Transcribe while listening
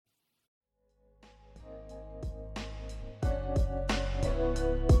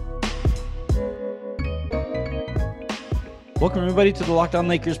Welcome, everybody, to the Locked On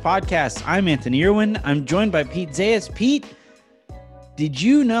Lakers podcast. I'm Anthony Irwin. I'm joined by Pete Zayas. Pete, did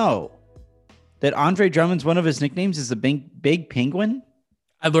you know that Andre Drummond's one of his nicknames is the big penguin?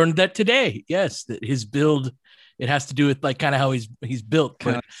 I learned that today. Yes, that his build, it has to do with like kind of how he's built,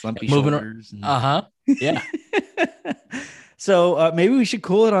 kind of slumpy moving shoulders. Yeah. So maybe we should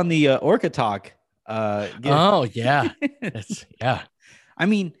cool it on the Orca talk. Oh yeah, yeah. I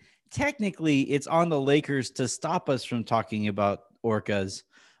mean, technically, it's on the Lakers to stop us from talking about orcas,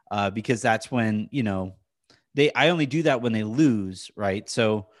 because that's when I only do that when they lose, right?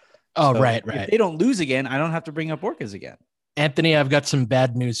 Right. If they don't lose again, I don't have to bring up orcas again. Anthony, I've got some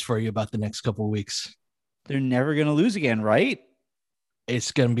bad news for you about the next couple of weeks. They're never going to lose again, right?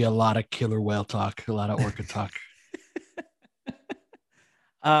 It's going to be a lot of killer whale talk, a lot of orca talk.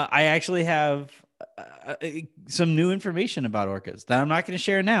 I actually have some new information about orcas that I'm not going to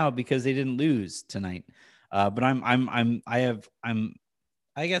share now because they didn't lose tonight. But I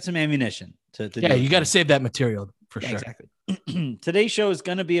got some ammunition to yeah, you got to save that material for sure. Exactly. Today's show is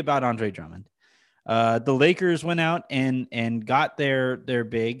going to be about Andre Drummond. The Lakers went out and got their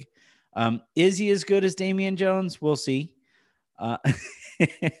big. Is he as good as Damian Jones? We'll see. But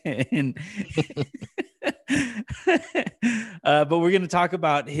we're going to talk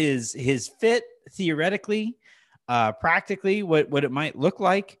about his fit theoretically, practically, what it might look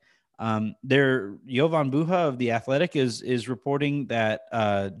like. Jovan Buha of The Athletic is reporting that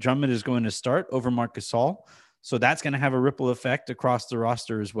Drummond is going to start over Marc Gasol. So that's going to have a ripple effect across the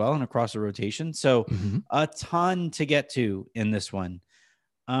roster as well and across the rotation. So a ton to get to in this one.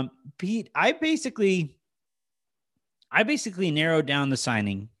 Pete, I basically narrowed down the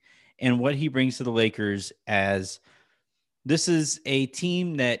signing and what he brings to the Lakers as this is a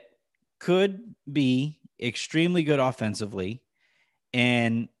team that could be extremely good offensively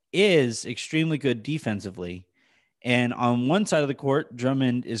and is extremely good defensively. And on one side of the court,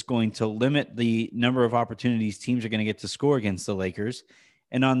 Drummond is going to limit the number of opportunities teams are going to get to score against the Lakers.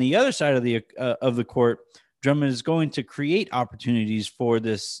 And on the other side of the court, Drummond is going to create opportunities for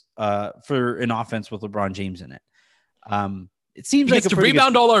this for an offense with LeBron James in it. It seems he like gets to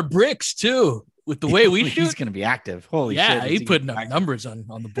rebound all our bricks too with the way we shoot. He's going to be active. Holy shit! Yeah, he's putting up numbers on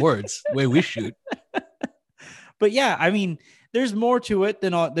the boards. The way we shoot. But yeah, I mean, there's more to it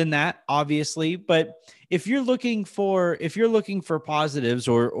than that, obviously. But if you're looking for positives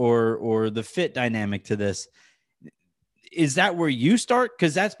or the fit dynamic to this, is that where you start?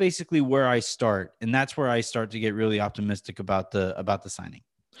 Because that's basically where I start, and that's where I start to get really optimistic about the signing.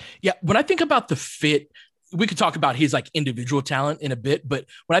 Yeah, when I think about the fit, we could talk about his like individual talent in a bit, but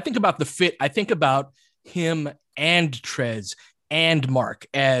when I think about the fit, I think about him and Trez and Marc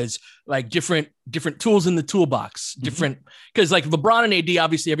as like different tools in the toolbox, different, because like LeBron and AD,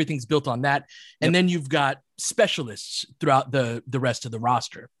 obviously everything's built on that. And then you've got specialists throughout the rest of the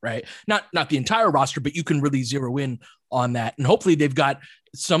roster, right? Not the entire roster, but you can really zero in on that. And hopefully they've got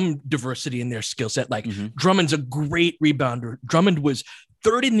some diversity in their skill set. Like Drummond's a great rebounder. Drummond was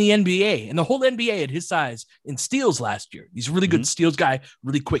third in the NBA and the whole NBA at his size in steals last year. He's a really good steals guy,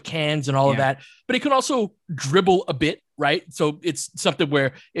 really quick hands and all of that, but he can also dribble a bit, right? So it's something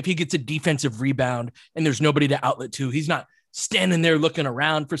where if he gets a defensive rebound and there's nobody to outlet to, he's not standing there looking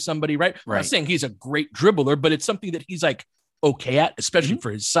around for somebody, right? I'm not saying he's a great dribbler, but it's something that he's like okay at, especially for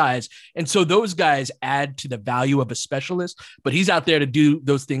his size. And so those guys add to the value of a specialist, but he's out there to do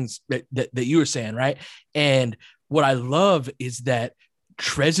those things that you were saying, right? And what I love is that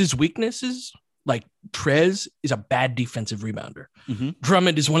Trez's weaknesses, like Trez is a bad defensive rebounder.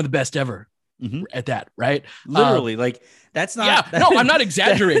 Drummond is one of the best ever at that, right? Literally, like that's not. Yeah, no, I'm not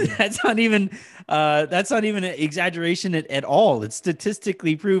exaggerating. That's not even an exaggeration at all. It's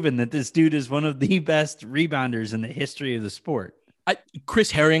statistically proven that this dude is one of the best rebounders in the history of the sport. Chris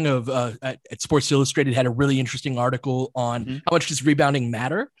Herring of at Sports Illustrated had a really interesting article on how much does rebounding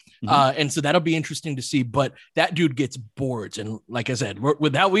matter. And so that'll be interesting to see, but that dude gets boards. And like I said,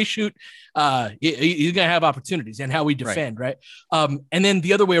 with how we shoot, he's going to have opportunities and how we defend. Right. And then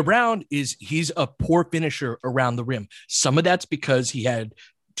the other way around is he's a poor finisher around the rim. Some of that's because he had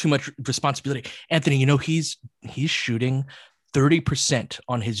too much responsibility. Anthony, he's shooting 30%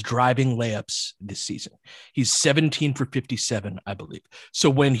 on his driving layups this season. He's 17 for 57, I believe. So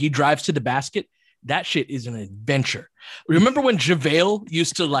when he drives to the basket, that shit is an adventure. Remember when JaVale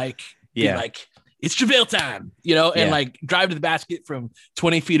used to be like, it's JaVale time, and like drive to the basket from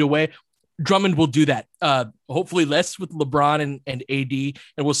 20 feet away? Drummond will do that. Hopefully less with LeBron and AD,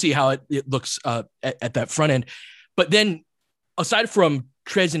 and we'll see how it looks at that front end. But then aside from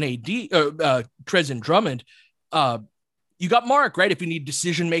Trez and Drummond, you got Marc, right? If you need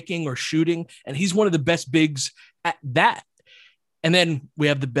decision-making or shooting, and he's one of the best bigs at that. And then we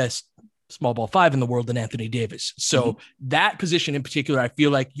have the best small ball five in the world in Anthony Davis. So that position in particular, I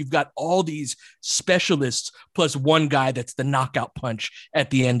feel like you've got all these specialists plus one guy that's the knockout punch at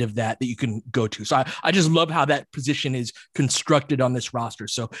the end of that you can go to. So I just love how that position is constructed on this roster.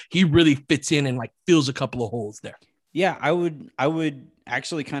 So he really fits in and like fills a couple of holes there. Yeah, I would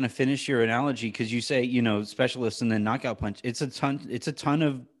actually kind of finish your analogy because you say, specialists and then knockout punch. It's a ton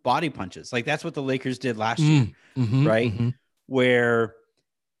of body punches. Like that's what the Lakers did last year, right? Where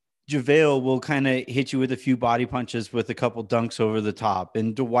JaVale will kind of hit you with a few body punches with a couple dunks over the top,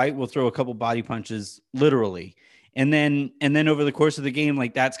 and Dwight will throw a couple body punches literally. And then over the course of the game,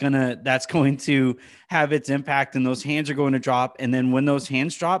 like that's going to have its impact, and those hands are going to drop. And then when those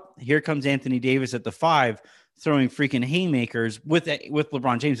hands drop, here comes Anthony Davis at the 5, throwing freaking haymakers with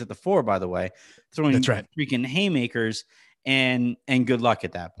LeBron James at the 4, by the way, throwing freaking haymakers, and good luck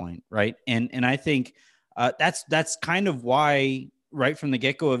at that point. Right. And I think that's kind of why right from the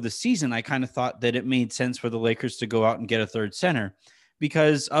get-go of the season, I kind of thought that it made sense for the Lakers to go out and get a third center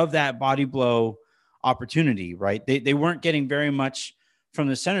because of that body blow opportunity, right? They weren't getting very much from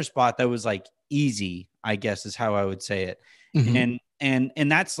the center spot that was like easy, I guess is how I would say it.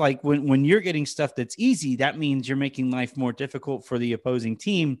 And that's like when you're getting stuff that's easy, that means you're making life more difficult for the opposing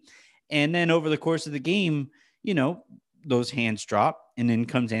team. And then over the course of the game, those hands drop, and then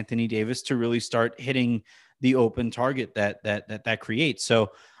comes Anthony Davis to really start hitting the open target that creates.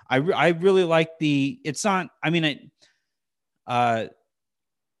 So I really like it's not, I mean, I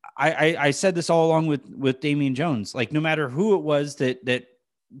said this all along with Damian Jones, like no matter who it was that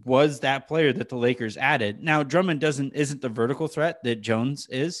was that player that the Lakers added. Now Drummond isn't the vertical threat that Jones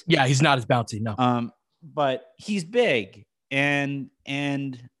is. Yeah. He's not as bouncy. No. But he's big and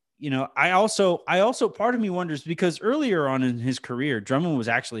I also part of me wonders because earlier on in his career, Drummond was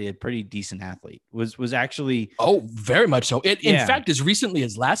actually a pretty decent athlete. Was actually very much so. In fact, as recently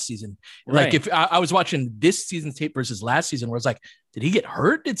as last season, like if I was watching this season's tape versus last season, where it's like, did he get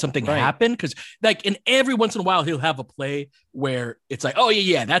hurt? Did something happen? Because like, in every once in a while, he'll have a play where it's like, oh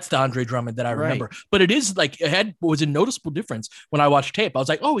yeah, that's the Andre Drummond that I remember. But it is like was a noticeable difference when I watched tape. I was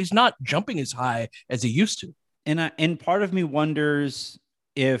like, oh, he's not jumping as high as he used to. And part of me wonders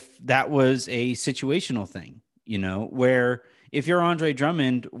if that was a situational thing, where if you're Andre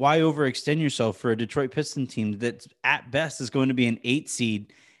Drummond, why overextend yourself for a Detroit Piston team that at best is going to be an 8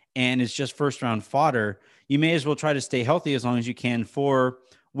 seed and is just first round fodder? You may as well try to stay healthy as long as you can for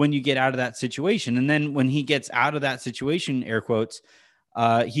when you get out of that situation. And then when he gets out of that situation, air quotes,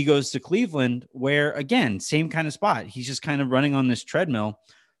 he goes to Cleveland, where again, same kind of spot. He's just kind of running on this treadmill.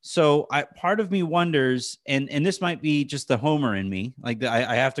 So part of me wonders, and this might be just the homer in me, like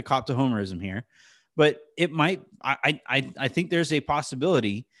I have to cop to homerism here, but it might, I think there's a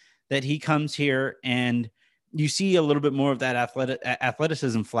possibility that he comes here and you see a little bit more of that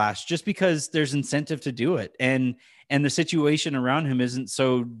athleticism flash just because there's incentive to do it. And the situation around him isn't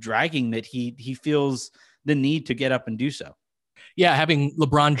so dragging that he feels the need to get up and do so. Yeah, having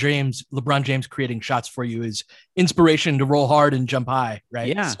LeBron James creating shots for you is inspiration to roll hard and jump high,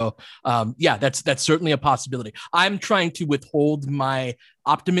 right? Yeah. So, that's certainly a possibility. I'm trying to withhold my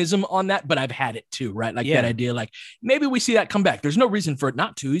optimism on that, but I've had it too, right? Like that idea, like maybe we see that come back. There's no reason for it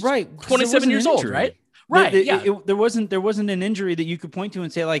not to. He's 27 years old, right? Right. There wasn't an injury that you could point to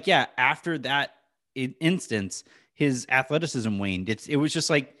and say like, yeah, after that instance, his athleticism waned. It was just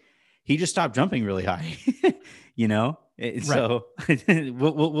like he just stopped jumping really high, So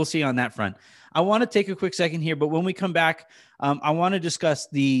we'll see on that front. I want to take a quick second here, but when we come back, I want to discuss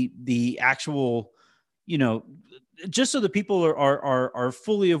the actual, just so the people are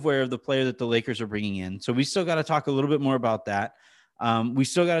fully aware of the player that the Lakers are bringing in. So we still got to talk a little bit more about that. We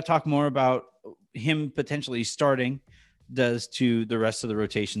still got to talk more about him potentially starting does to the rest of the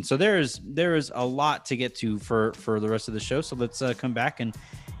rotation. So there is a lot to get to for the rest of the show. So let's come back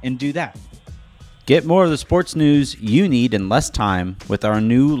and do that. Get more of the sports news you need in less time with our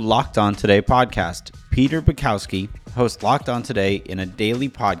new Locked On Today podcast. Peter Bukowski hosts Locked On Today in a daily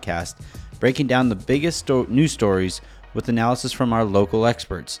podcast, breaking down the biggest news stories with analysis from our local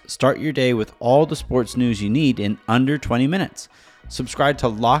experts. Start your day with all the sports news you need in under 20 minutes. Subscribe to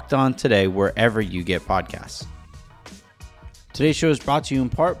Locked On Today wherever you get podcasts. Today's show is brought to you in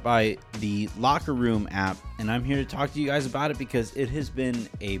part by the Locker Room app, and I'm here to talk to you guys about it because it has been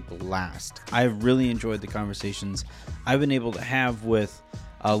a blast. I've really enjoyed the conversations I've been able to have with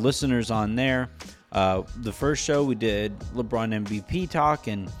listeners on there. The first show we did LeBron MVP talk,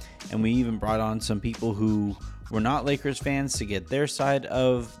 and we even brought on some people who were not Lakers fans to get their side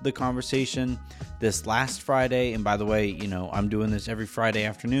of the conversation. This last Friday, and by the way, I'm doing this every Friday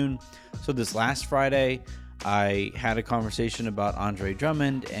afternoon. So this last Friday, I had a conversation about Andre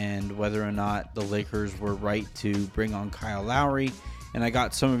Drummond and whether or not the Lakers were right to bring on Kyle Lowry. And I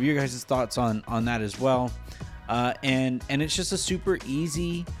got some of your guys' thoughts on that as well. And it's just a super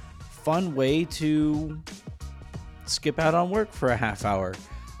easy, fun way to skip out on work for a half hour.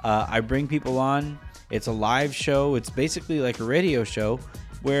 I bring people on. It's a live show. It's basically like a radio show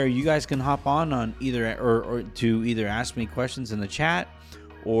where you guys can hop on either or to either ask me questions in the chat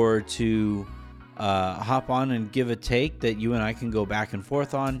or to hop on and give a take that you and I can go back and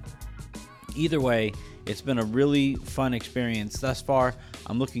forth on. Either way, it's been a really fun experience thus far.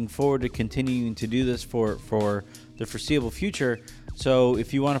 I'm looking forward to continuing to do this for the foreseeable future. So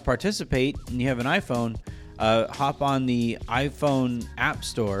if you want to participate and you have an iPhone, hop on the iPhone App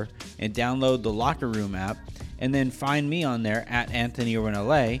Store and download the Locker Room app, and then find me on there at Anthony Irwin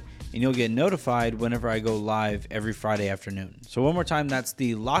LA, and you'll get notified whenever I go live every Friday afternoon. So one more time, that's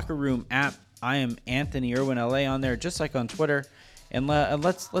the Locker Room app. I am Anthony Irwin LA on there, just like on Twitter, and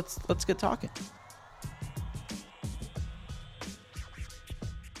let's get talking.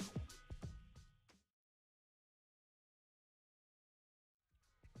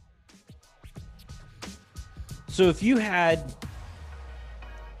 So if you had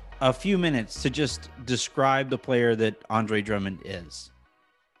a few minutes to just describe the player that Andre Drummond is,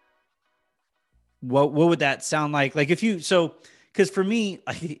 what would that sound like? Like if you, so, because for me,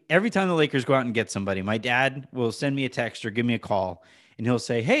 every time the Lakers go out and get somebody, my dad will send me a text or give me a call, and he'll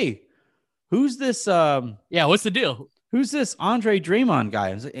say, "Hey, who's this? What's the deal? Who's this Andre Drummond guy?"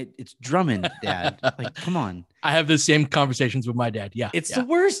 I was like, "It's Drummond, Dad. Like, come on." I have the same conversations with my dad. Yeah, it's the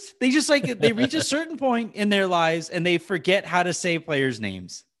worst. They just they reach a certain point in their lives and they forget how to say players'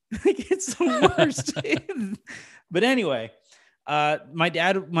 names. Like, it's the worst. But anyway, my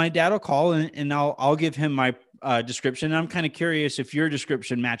dad will call and I'll give him my description. I'm kind of curious if your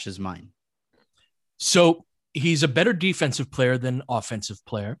description matches mine. So he's a better defensive player than offensive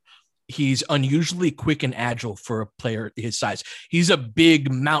player. He's unusually quick and agile for a player his size. He's a big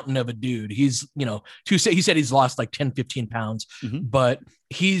mountain of a dude. He's, he said he's lost like 10, 15 pounds, but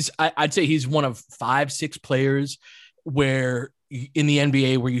I'd say he's one of 5-6 players where in the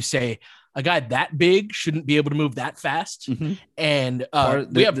NBA where you say a guy that big shouldn't be able to move that fast. And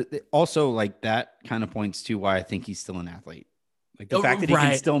also like that kind of points to why I think he's still an athlete. Like the fact that he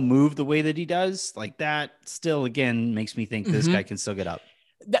can still move the way that he does, like that still, again, makes me think this guy can still get up.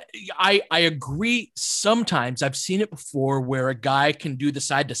 I agree. Sometimes I've seen it before where a guy can do the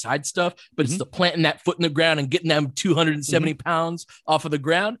side to side stuff, but it's the planting that foot in the ground and getting them 270 pounds off of the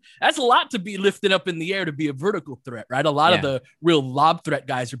ground. That's a lot to be lifted up in the air to be a vertical threat, right? A lot of the real lob threat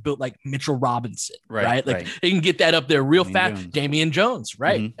guys are built like Mitchell Robinson, right? Like they can get that up there real fast. Damian Jones,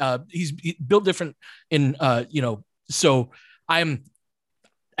 right? He's built different in, so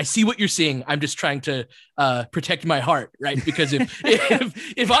I see what you're seeing. I'm just trying to protect my heart, right? Because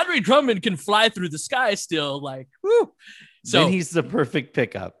if Andre Drummond can fly through the sky still, like, whoo. So then he's the perfect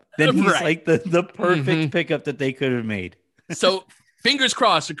pickup. Then he's like the perfect pickup that they could have made. So fingers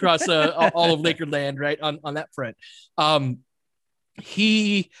crossed across all of Lakerland, right? On that front.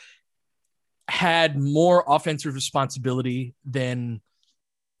 He had more offensive responsibility than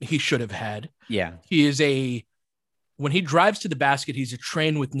he should have had. Yeah. When he drives to the basket, he's a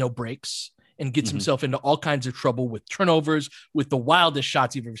train with no brakes and gets himself into all kinds of trouble with turnovers, with the wildest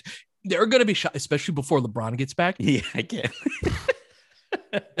shots you've ever seen. There are going to be shots, especially before LeBron gets back. Yeah, I get.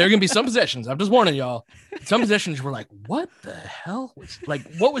 There are going to be some possessions. I'm just warning y'all. Some possessions were like, what the hell?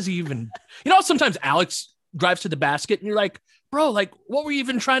 What was he even? Sometimes Alex drives to the basket and you're like, bro, like, what were you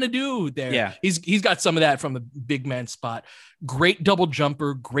even trying to do there? Yeah. He's got some of that from a big man spot. Great double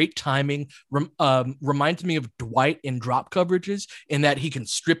jumper, great timing. Reminds me of Dwight in drop coverages in that he can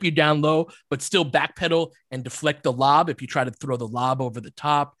strip you down low, but still backpedal and deflect the lob if you try to throw the lob over the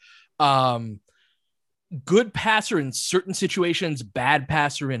top. Good passer in certain situations, bad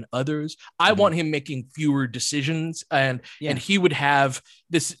passer in others. I want him making fewer decisions, and he would have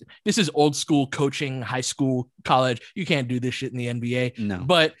this. This is old school coaching, high school, college. You can't do this shit in the NBA. No.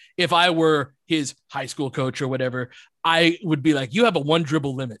 But if I were his high school coach or whatever, I would be like, you have a 1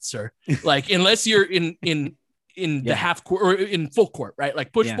 dribble limit, sir. Like, unless you're in the half court or in full court, right?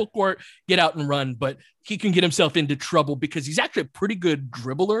 Like push full court, get out and run. But he can get himself into trouble because he's actually a pretty good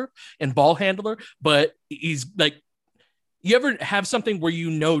dribbler and ball handler. But he's like, you ever have something where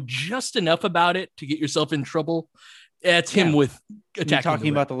you know just enough about it to get yourself in trouble? That's him with attacking. You're talking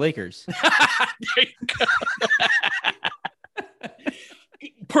about the Lakers. There you go.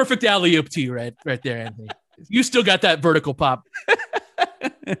 Perfect alley-oop to you right there, Anthony. You still got that vertical pop.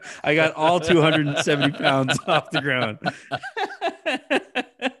 I got all 270 pounds off the ground.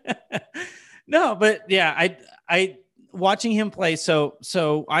 No, but yeah, I watching him play.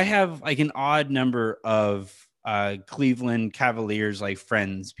 So I have like an odd number of Cleveland Cavaliers like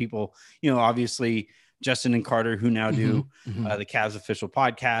friends, people, obviously Justin and Carter, who now do the Cavs official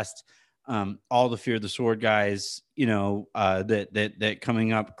podcast. All the Fear the Sword guys, that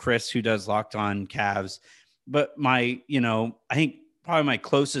coming up, Chris, who does Locked On Cavs. But I think probably my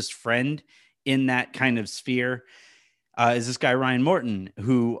closest friend in that kind of sphere is this guy, Ryan Morton,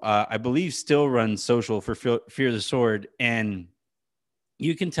 who I believe still runs social for Fear the Sword. And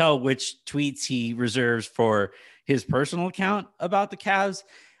you can tell which tweets he reserves for his personal account about the Cavs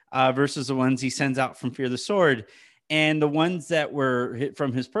versus the ones he sends out from Fear the Sword. And the ones that were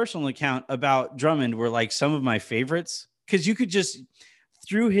from his personal account about Drummond were like some of my favorites, because you could just,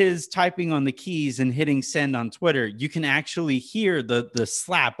 through his typing on the keys and hitting send on Twitter, you can actually hear the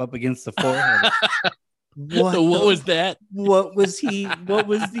slap up against the forehead. What was that? What was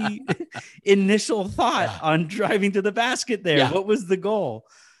the initial thought on driving to the basket there? Yeah. What was the goal?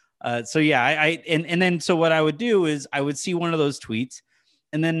 So what I would do is I would see one of those tweets,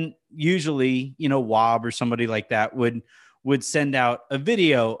 and then usually, Wob or somebody like that would send out a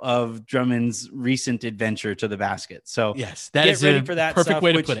video of Drummond's recent adventure to the basket. So yes, that is ready for that perfect stuff,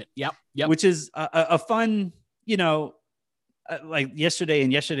 way to put it. Yep. Which is a fun, like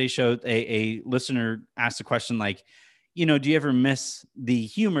yesterday's show, a listener asked a question like, do you ever miss the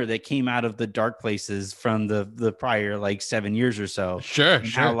humor that came out of the dark places from the prior like 7 years or so? Sure.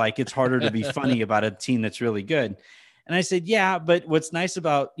 How like it's harder to be funny about a team that's really good. And I said, yeah, but what's nice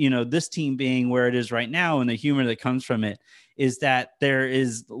about, this team being where it is right now and the humor that comes from it is that there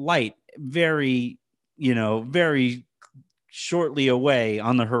is light very shortly away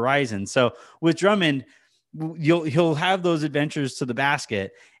on the horizon. So with Drummond, he'll have those adventures to the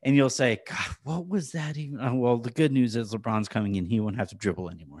basket and you'll say, God, what was that even? Oh, well, the good news is LeBron's coming in. He won't have to dribble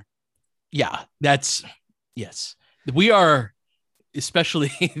anymore. Yeah, yes. We are,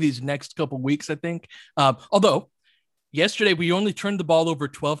 especially these next couple weeks, I think. Although yesterday we only turned the ball over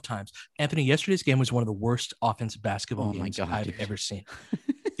 12 times. Anthony, yesterday's game was one of the worst offensive basketball games I've ever seen.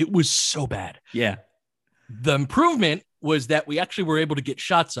 It was so bad. Yeah. The improvement was that we actually were able to get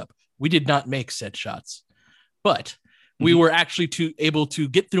shots up. We did not make said shots, but we were actually able to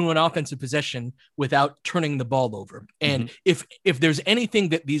get through an offensive possession without turning the ball over. And if there's anything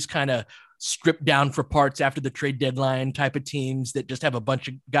that these kind of stripped down for parts after the trade deadline type of teams that just have a bunch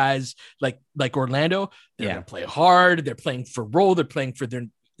of guys like Orlando, they're going to play hard. They're playing for role. They're playing for their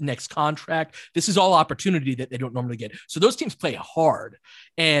next contract. This is all opportunity that they don't normally get. So those teams play hard.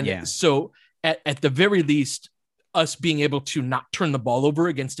 And so at the very least, us being able to not turn the ball over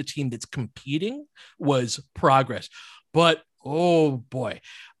against a team that's competing was progress. But, oh boy,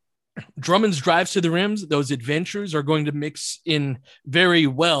 Drummond's drives to the rims, those adventures are going to mix in very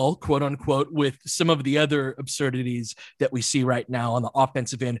well, quote unquote, with some of the other absurdities that we see right now on the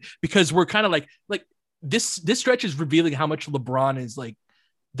offensive end, because we're kind of like this stretch is revealing how much LeBron is like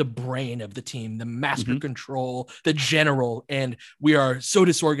the brain of the team, the master control, the general, and we are so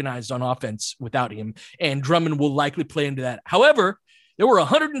disorganized on offense without him, and Drummond will likely play into that. However, there were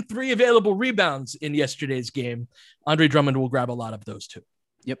 103 available rebounds in yesterday's game. Andre Drummond will grab a lot of those too.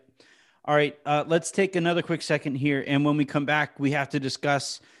 Yep. All right. Let's take another quick second here. And when we come back, we have to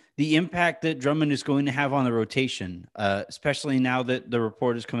discuss the impact that Drummond is going to have on the rotation, especially now that the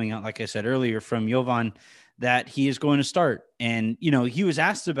report is coming out, like I said earlier, from Jovan, that he is going to start. And, he was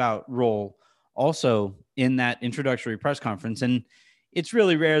asked about role also in that introductory press conference. And it's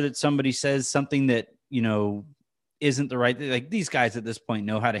really rare that somebody says something that, isn't the right, like these guys at this point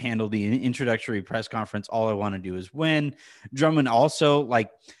know how to handle the introductory press conference. All I want to do is win. Drummond also, like,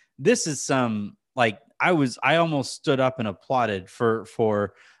 this is some, like, I almost stood up and applauded for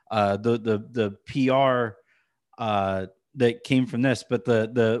the PR that came from this, but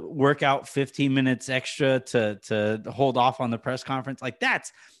the workout 15 minutes extra to hold off on the press conference, like,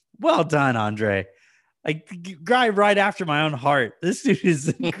 that's well done, Andre. Like, guy right after my own heart. This dude is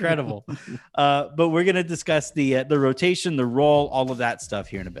incredible. But we're going to discuss the rotation, the role, all of that stuff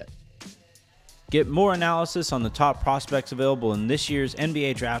here in a bit. Get more analysis on the top prospects available in this year's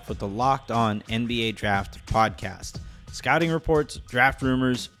NBA draft with the Locked On NBA Draft podcast. Scouting reports, draft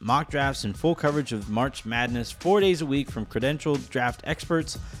rumors, mock drafts, and full coverage of March Madness 4 days a week from credentialed draft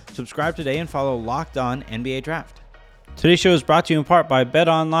experts. Subscribe today and follow Locked On NBA Draft. Today's show is brought to you in part by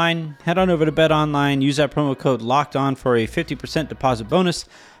BetOnline. Head on over to BetOnline. Use that promo code LOCKEDON for a 50% deposit bonus.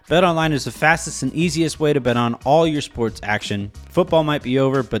 BetOnline is the fastest and easiest way to bet on all your sports action. Football might be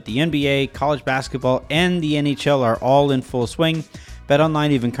over, but the NBA, college basketball, and the NHL are all in full swing.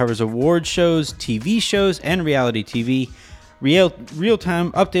 BetOnline even covers award shows, TV shows, and reality TV.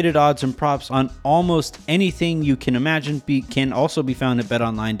 Real-time updated odds and props on almost anything you can imagine can also be found at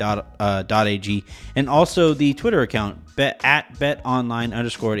betonline.ag, and also the Twitter account at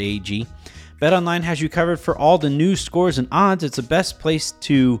betonline_ag. BetOnline has you covered for all the new scores and odds. It's the best place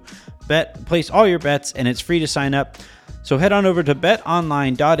to place all your bets, and it's free to sign up. So head on over to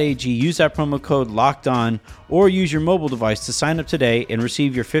betonline.ag, use that promo code LOCKEDON, or use your mobile device to sign up today and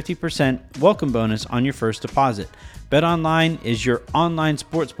receive your 50% welcome bonus on your first deposit. BetOnline is your online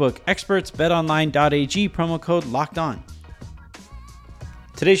sportsbook experts. BetOnline.ag, promo code LOCKEDON.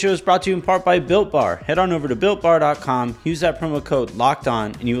 Today's show is brought to you in part by Built Bar. Head on over to BuiltBar.com, use that promo code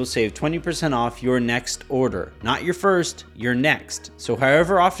LOCKEDON, and you will save 20% off your next order. Not your first, your next. So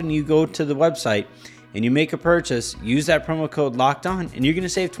however often you go to the website and you make a purchase, use that promo code LOCKEDON, and you're going to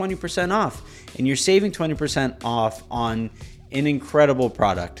save 20% off. And you're saving 20% off on an incredible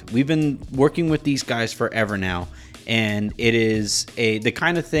product. We've been working with these guys forever now, and it is the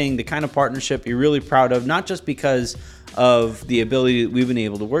kind of partnership you're really proud of, not just because of the ability that we've been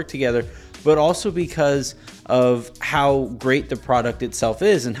able to work together, but also because of how great the product itself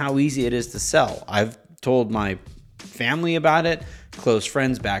is and how easy it is to sell. I've told my family about it, close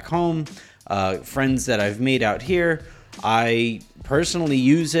friends back home, friends that I've made out here. I personally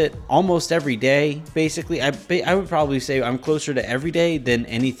use it almost every day. Basically, I would probably say I'm closer to every day than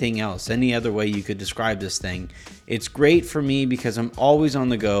anything else, any other way you could describe this thing. It's great for me because I'm always on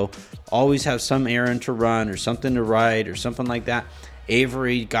the go, always have some errand to run or something to write or something like that.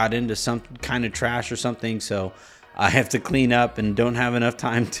 Avery got into some kind of trash or something, so I have to clean up and don't have enough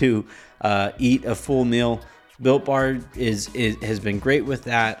time to eat a full meal. Built Bar has been great with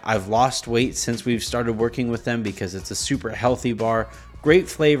that. I've lost weight since we've started working with them because it's a super healthy bar. Great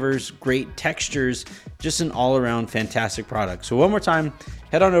flavors, great textures, just an all-around fantastic product. So one more time,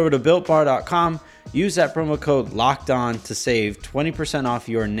 head on over to BuiltBar.com. Use that promo code LOCKEDON to save 20% off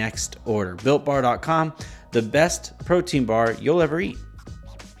your next order. BuiltBar.com, the best protein bar you'll ever eat.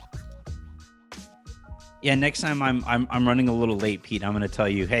 Yeah, next time I'm running a little late, Pete. I'm going to tell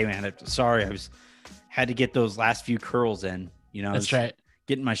you, hey man, sorry, had to get those last few curls in. You know, that's right.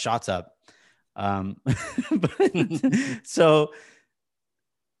 Getting my shots up. So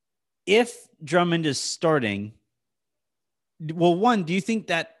if Drummond is starting, well, one, do you think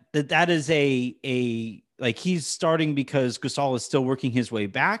that is a like he's starting because Gasol is still working his way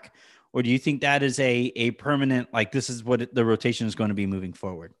back, or do you think that is a permanent, like this is what the rotation is going to be moving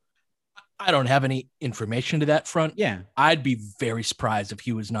forward? I don't have any information to that front. Yeah, I'd be very surprised if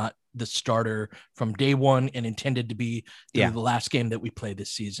he was not the starter from day one and intended to be the last game that we play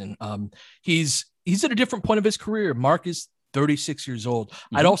this season. He's at a different point of his career. Marc is 36 years old.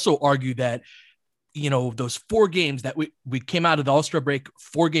 Mm-hmm. I'd also argue that, you know, those 4 games that we came out of the All-Star break,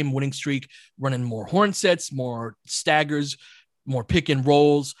 4-game winning streak, running more horn sets, more staggers, more pick and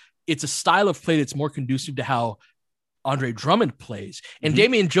rolls. It's a style of play that's more conducive to how Andre Drummond plays. And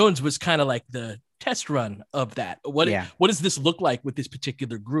Damian Jones was kind of like the test run of that. What does this look like with this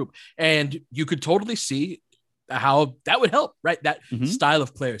particular group? And you could totally see how that would help, right? That style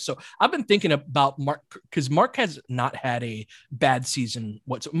of player. So I've been thinking about Marc, because Marc has not had a bad season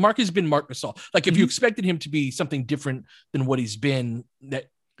whatsoever. Marc has been Marc Gasol. Like if you expected him to be something different than what he's been, that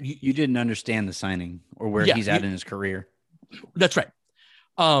you didn't understand the signing or where he's at in his career. That's right.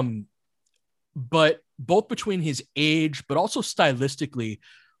 But both between his age, but also stylistically,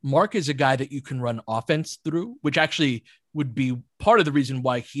 Marc is a guy that you can run offense through, which actually would be part of the reason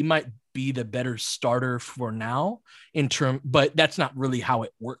why he might be the better starter for now but that's not really how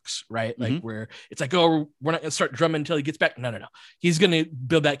it works, right? Like where it's like, oh, we're not going to start Drummond until he gets back. No. He's going to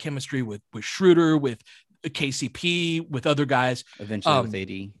build that chemistry with Schroeder, with KCP, with other guys. Eventually with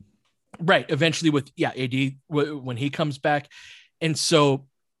AD. Right. Eventually with AD when he comes back. And so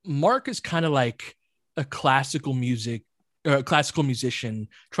Marc is kind of like a classical musician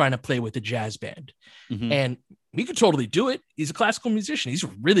trying to play with a jazz band. And he could totally do it. He's a classical musician. He's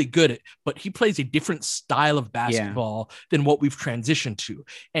really good at it, but he plays a different style of basketball than what we've transitioned to.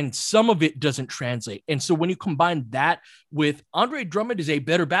 And some of it doesn't translate. And so when you combine that with Andre Drummond is a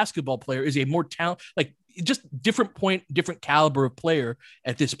better basketball player, is a more talent, like just different caliber of player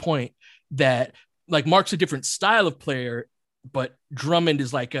at this point, that like Marc's a different style of player, but Drummond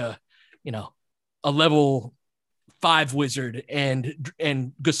is like a level 5 wizard and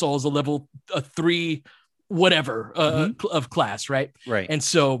Gasol is a level 3 whatever of class, right? Right. And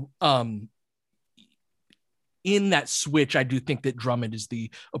so in that switch, I do think that Drummond is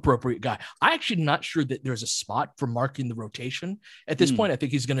the appropriate guy. I actually not sure that there's a spot for Marc in the rotation at this point. I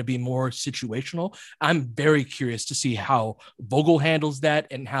think he's going to be more situational. I'm very curious to see how Vogel handles that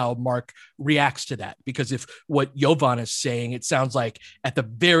and how Marc reacts to that, because if what Jovan is saying, it sounds like at the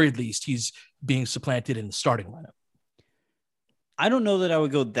very least he's being supplanted in the starting lineup. I don't know that I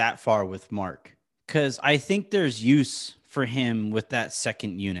would go that far with Marc, because I think there's use for him with that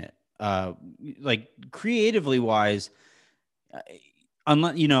second unit. Like creatively wise,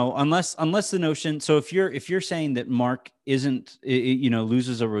 unless the notion. So if you're saying that Marc isn't,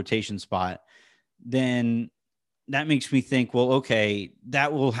 loses a rotation spot, then that makes me think, well, okay,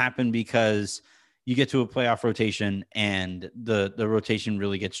 that will happen because you get to a playoff rotation and the rotation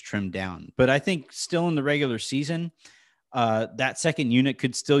really gets trimmed down. But I think still in the regular season, that second unit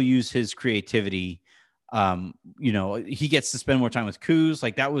could still use his creativity. He gets to spend more time with Kuz.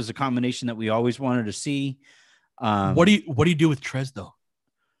 Like that was a combination that we always wanted to see. What do you do with Trez though?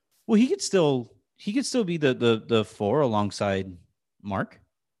 Well, he could still be the 4 alongside Marc.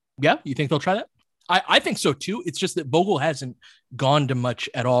 Yeah, you think they'll try that? I think so too. It's just that Vogel hasn't gone to much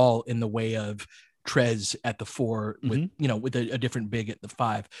at all in the way of Trez at the 4 with with a different big at the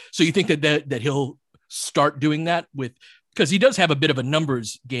 5. So you think that he'll start doing that with, because he does have a bit of a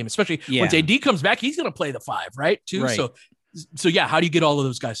numbers game, especially once AD comes back, he's going to play the 5, right? Too. Right. So yeah, how do you get all of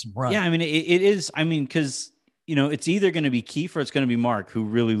those guys some run? Yeah, I mean, it is. I mean, because it's either going to be Keith or it's going to be Marc who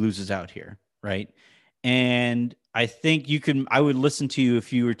really loses out here, right? And I think I would listen to you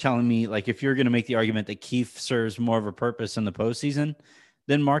if you were telling me, like, if you're going to make the argument that Keith serves more of a purpose in the postseason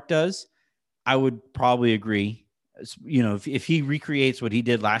than Marc does, I would probably agree. If he recreates what he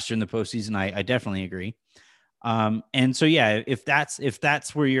did last year in the postseason, I definitely agree. And so, yeah, if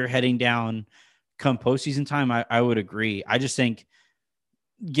that's where you're heading down come postseason time, I would agree. I just think,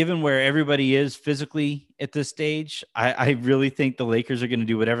 given where everybody is physically at this stage, I really think the Lakers are going to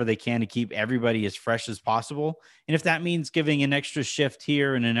do whatever they can to keep everybody as fresh as possible. And if that means giving an extra shift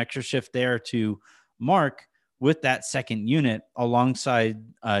here and an extra shift there to Marc with that second unit alongside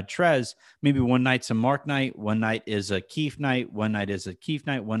Trez, maybe one night's a Marc night, one night is a Keith night, one night is a Keith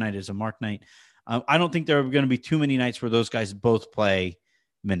night, one night is a Marc night. I don't think there are going to be too many nights where those guys both play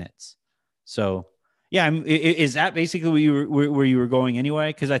minutes. So, yeah, is that basically where you were going anyway?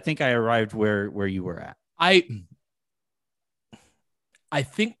 Because I think I arrived where you were at. I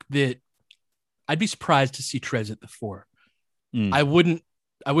think that I'd be surprised to see Trez at the 4. I wouldn't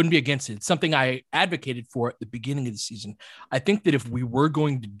be against it. It's something I advocated for at the beginning of the season. I think that if we were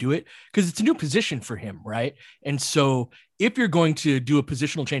going to do it, because it's a new position for him, right? And so if you're going to do a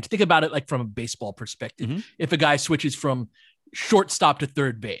positional change, think about it like from a baseball perspective. Mm-hmm. If a guy switches from shortstop to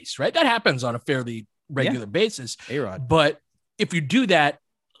third base, right? That happens on a fairly regular basis. A-Rod. But if you do that,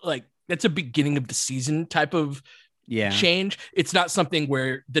 like that's a beginning of the season type of change. It's not something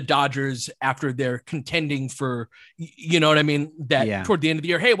where the Dodgers, after they're contending for, you know what I mean? That toward the end of the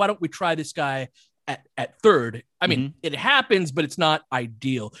year, hey, why don't we try this guy at third? I mean, it happens, but it's not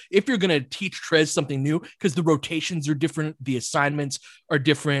ideal. If you're going to teach Trez something new, because the rotations are different, the assignments are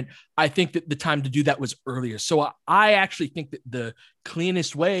different, I think that the time to do that was earlier. So I actually think that the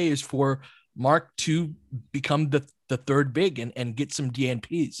cleanest way is for Marc to become the third big and get some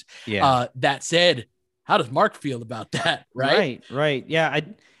DNPs. Yeah. That said, how does Marc feel about that? Right. Yeah.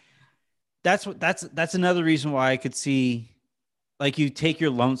 That's another reason why I could see, like, you take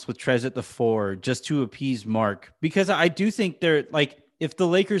your lumps with Trez at the 4 just to appease Marc, because I do think they're like, if the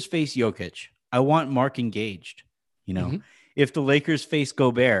Lakers face Jokic, I want Marc engaged. If the Lakers face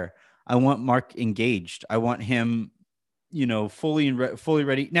Gobert, I want Marc engaged. I want him, fully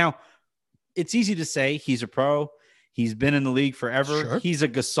ready. Now, it's easy to say he's a pro. He's been in the league forever. Sure. He's a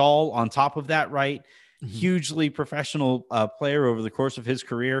Gasol on top of that, right? Hugely professional player over the course of his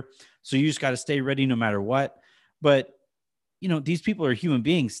career. So you just got to stay ready no matter what. But, these people are human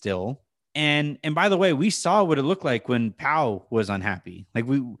beings still. And by the way, we saw what it looked like when Pau was unhappy. Like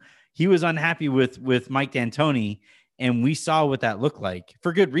he was unhappy with Mike D'Antoni, and we saw what that looked like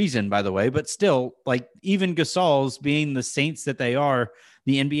for good reason, by the way. But still, like, even Gasol's, being the Saints that they are,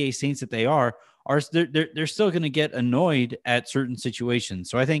 the NBA Saints that they are they're still going to get annoyed at certain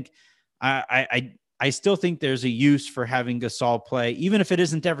situations. So I think I still think there's a use for having Gasol play, even if it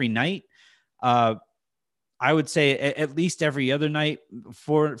isn't every night. I would say at least every other night,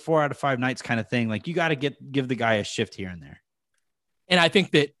 4 out of 5 nights kind of thing. Like, you got to give the guy a shift here and there. And I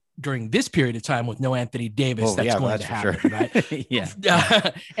think that during this period of time with no Anthony Davis, that's going to happen, sure. Right?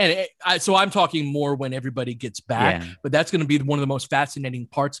 Yeah. So I'm talking more when everybody gets back, but that's going to be one of the most fascinating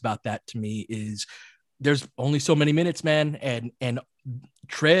parts about that to me is there's only so many minutes, man. And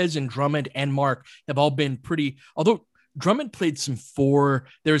Trez and Drummond and Marc have all been pretty, although Drummond played some four.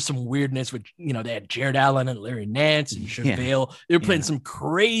 There was some weirdness with, they had Jared Allen and Larry Nance and JaVale. They were playing some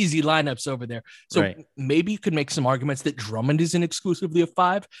crazy lineups over there. So maybe you could make some arguments that Drummond isn't exclusively a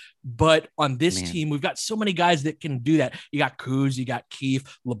 5, but on this team, we've got so many guys that can do that. You got Kuz, you got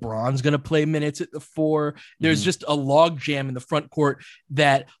Keith, LeBron's going to play minutes at the 4. There's just a log jam in the front court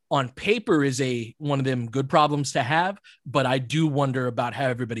that on paper is one of them good problems to have, but I do wonder about how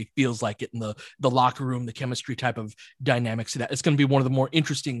everybody feels like it in the locker room, the chemistry type of dynamics of that. It's going to be one of the more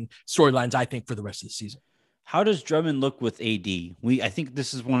interesting storylines, I think, for the rest of the season. How does Drummond look with AD? I think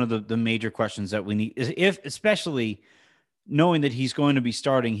this is one of the major questions that we need, especially knowing that he's going to be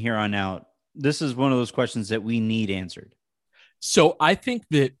starting here on out. This is one of those questions that we need answered. So I think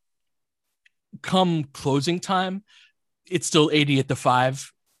that come closing time, it's still AD at the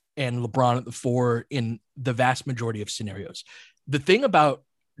 5 and LeBron at the 4 in the vast majority of scenarios. The thing about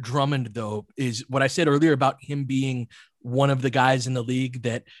Drummond, though, is what I said earlier about him being one of the guys in the league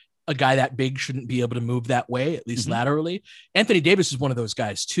that a guy that big shouldn't be able to move that way, at least laterally. Anthony Davis is one of those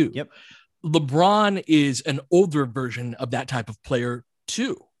guys too. Yep. LeBron is an older version of that type of player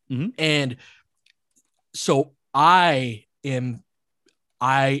too. And so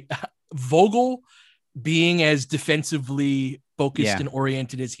Vogel being as defensively focused and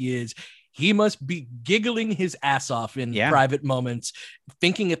oriented as he is, he must be giggling his ass off in private moments,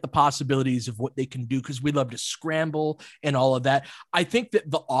 thinking at the possibilities of what they can do, because we love to scramble and all of that. I think that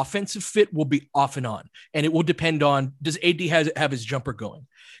the offensive fit will be off and on, and it will depend on, does AD have his jumper going?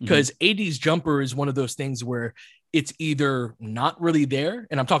 Because AD's jumper is one of those things where it's either not really there,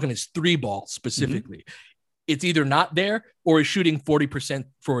 and I'm talking his 3-ball specifically. It's either not there or is shooting 40%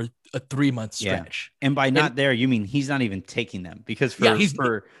 for a 3-month stretch. And by not there, you mean he's not even taking them, because when he's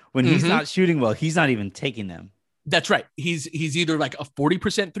not shooting well, he's not even taking them. That's right. He's either like a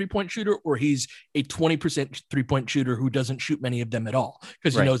 40% 3-point shooter, or he's a 20% 3-point shooter who doesn't shoot many of them at all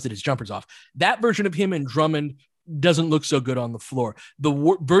because he knows that his jumper's off. That version of him and Drummond doesn't look so good on the floor.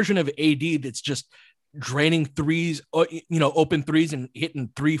 The version of AD that's just draining threes, open threes and hitting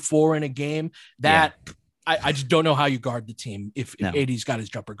 3-4 in a game, that I just don't know how you guard the team if AD's got his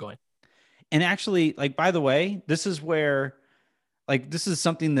jumper going. And actually, by the way, this is where, this is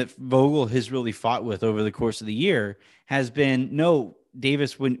something that Vogel has really fought with over the course of the year, has been, no,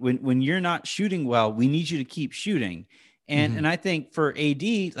 Davis, when you're not shooting well, we need you to keep shooting. And I think for AD,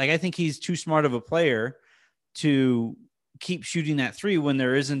 I think he's too smart of a player to keep shooting that 3 when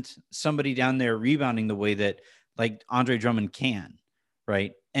there isn't somebody down there rebounding the way that Andre Drummond can.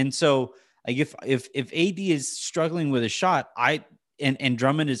 Right. And so if AD is struggling with a shot, and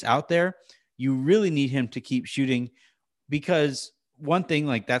Drummond is out there, you really need him to keep shooting, because one thing,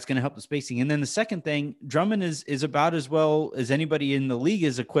 that's going to help the spacing. And then the second thing, Drummond is about as well as anybody in the league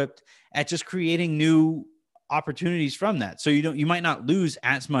is equipped at just creating new opportunities from that. So you might not lose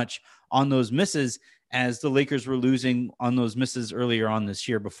as much on those misses as the Lakers were losing on those misses earlier on this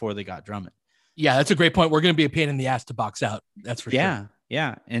year before they got Drummond. Yeah, that's a great point. We're going to be a pain in the ass to box out. That's for sure.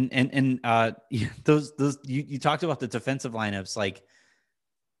 Yeah. And those you talked about the defensive lineups,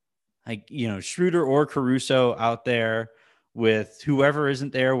 Schroeder or Caruso out there with whoever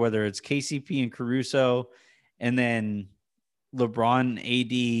isn't there, whether it's KCP and Caruso, and then LeBron,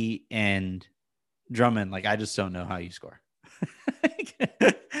 AD, and Drummond. I just don't know how you score.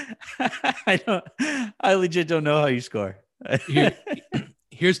 I legit don't know how you score.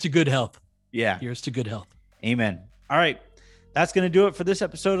 Here's to good health. Yeah. Here's to good health. Amen. All right. That's going to do it for this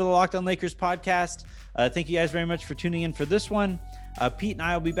episode of the Locked On Lakers podcast. Thank you guys very much for tuning in for this one. Pete and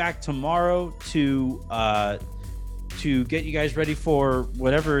I will be back tomorrow to get you guys ready for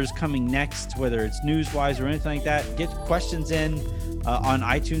whatever is coming next, whether it's news-wise or anything like that. Get questions in on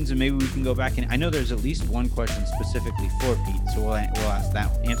iTunes, and maybe we can go back and I know there's at least one question specifically for Pete, so we'll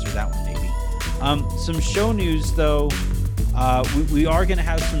answer that one maybe. Some show news though. We are going to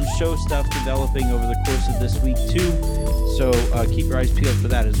have some show stuff developing over the course of this week too, so keep your eyes peeled for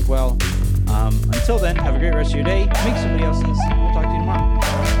that as well. Until then, have a great rest of your day. Make somebody else's. We'll talk to you tomorrow.